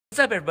What's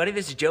up, everybody?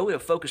 This is Joey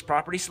of Focus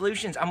Property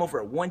Solutions. I'm over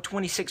at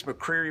 126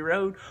 Mccreary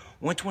Road.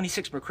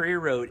 126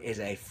 Mccreary Road is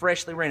a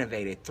freshly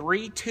renovated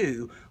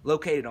 3-2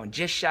 located on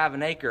just shy of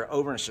an acre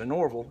over in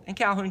Sonorville in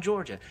Calhoun,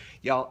 Georgia.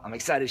 Y'all, I'm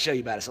excited to show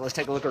you about it, so let's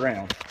take a look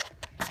around.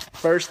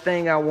 First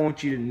thing I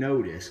want you to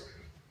notice,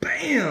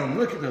 bam,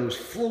 look at those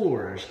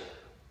floors.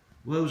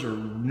 Those are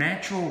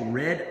natural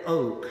red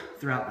oak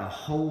throughout the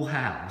whole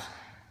house.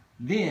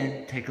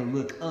 Then take a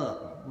look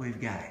up. We've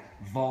got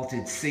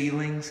vaulted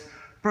ceilings,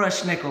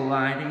 brushed nickel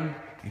lighting,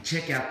 and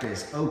check out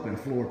this open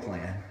floor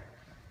plan.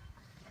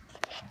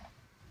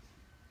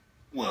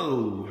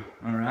 Whoa!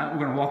 All right,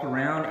 we're gonna walk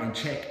around and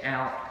check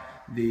out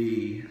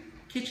the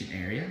kitchen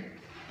area.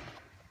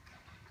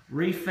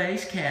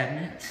 Reface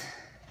cabinets,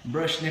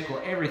 brushed nickel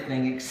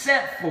everything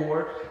except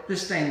for the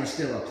stainless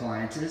steel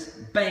appliances.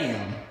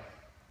 Bam!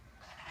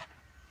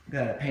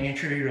 Got a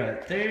pantry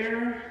right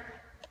there.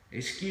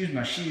 Excuse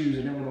my shoes,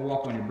 I don't want to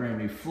walk on your brand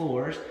new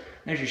floors.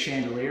 There's your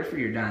chandelier for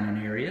your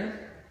dining area.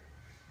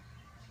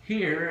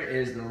 Here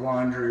is the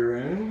laundry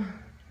room.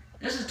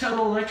 This is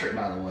total electric,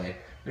 by the way.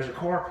 There's a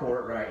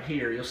carport right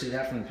here. You'll see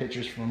that from the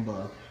pictures from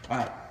above. All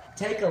right,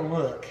 take a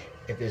look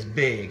at this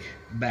big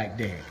back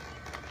deck.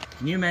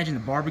 Can you imagine the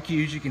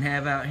barbecues you can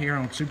have out here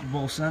on Super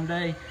Bowl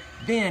Sunday?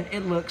 Then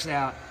it looks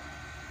out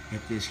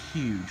at this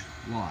huge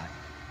lot.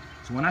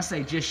 So when I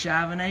say just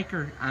shy of an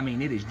acre, I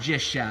mean it is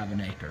just shy of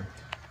an acre.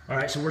 All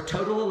right, so we're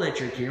total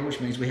electric here,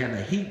 which means we have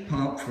a heat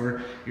pump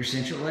for your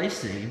central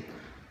AC.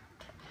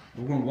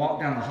 We're gonna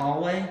walk down the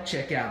hallway,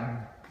 check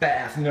out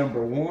bath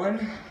number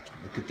 1.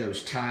 Look at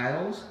those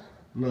tiles,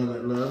 love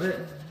it, love it.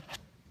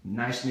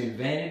 Nice new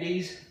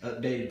vanities,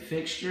 updated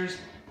fixtures,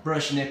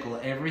 brushed nickel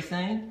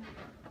everything.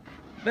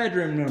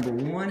 Bedroom number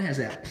 1 has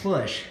that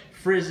plush,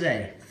 frieze,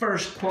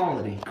 first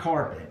quality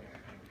carpet,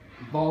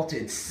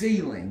 vaulted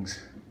ceilings,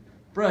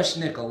 brushed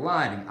nickel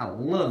lighting. I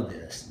love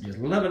this, just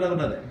love it, love it,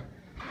 love it.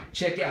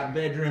 Check out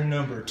bedroom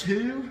number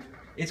 2.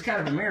 It's kind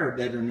of a mirror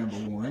bedroom number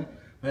 1.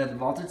 We have the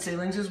vaulted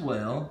ceilings as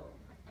well.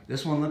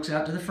 This one looks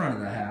out to the front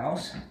of the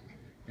house.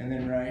 And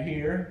then right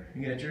here,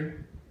 you got your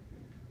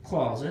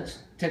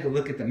closets. Take a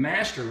look at the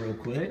master real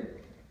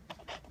quick.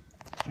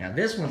 Now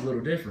this one's a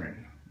little different.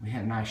 We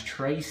have nice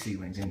tray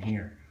ceilings in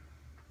here.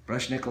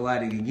 Brushed nickel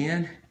lighting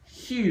again.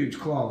 Huge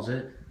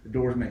closet. The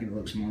doors make it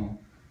look small.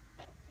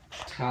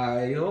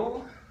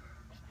 Tile.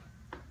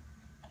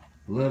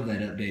 Love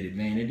that updated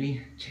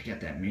vanity. Check out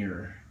that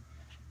mirror.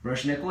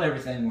 Brushed nickel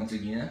everything once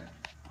again.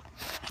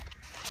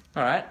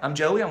 All right, I'm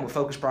Joey. I'm with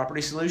Focus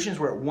Property Solutions.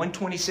 We're at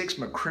 126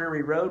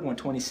 Mccreary Road.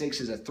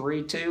 126 is a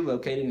 3-2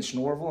 located in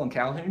Sonorville in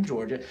Calhoun,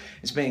 Georgia.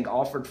 It's being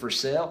offered for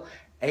sale.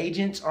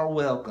 Agents are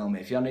welcome.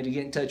 If y'all need to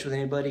get in touch with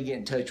anybody, get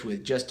in touch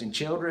with Justin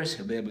Childress.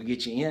 He'll be able to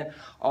get you in.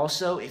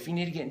 Also, if you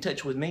need to get in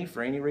touch with me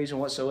for any reason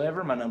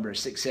whatsoever, my number is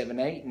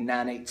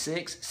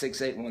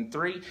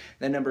 678-986-6813.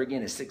 That number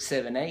again is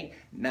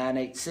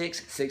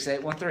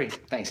 678-986-6813.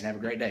 Thanks and have a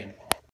great day.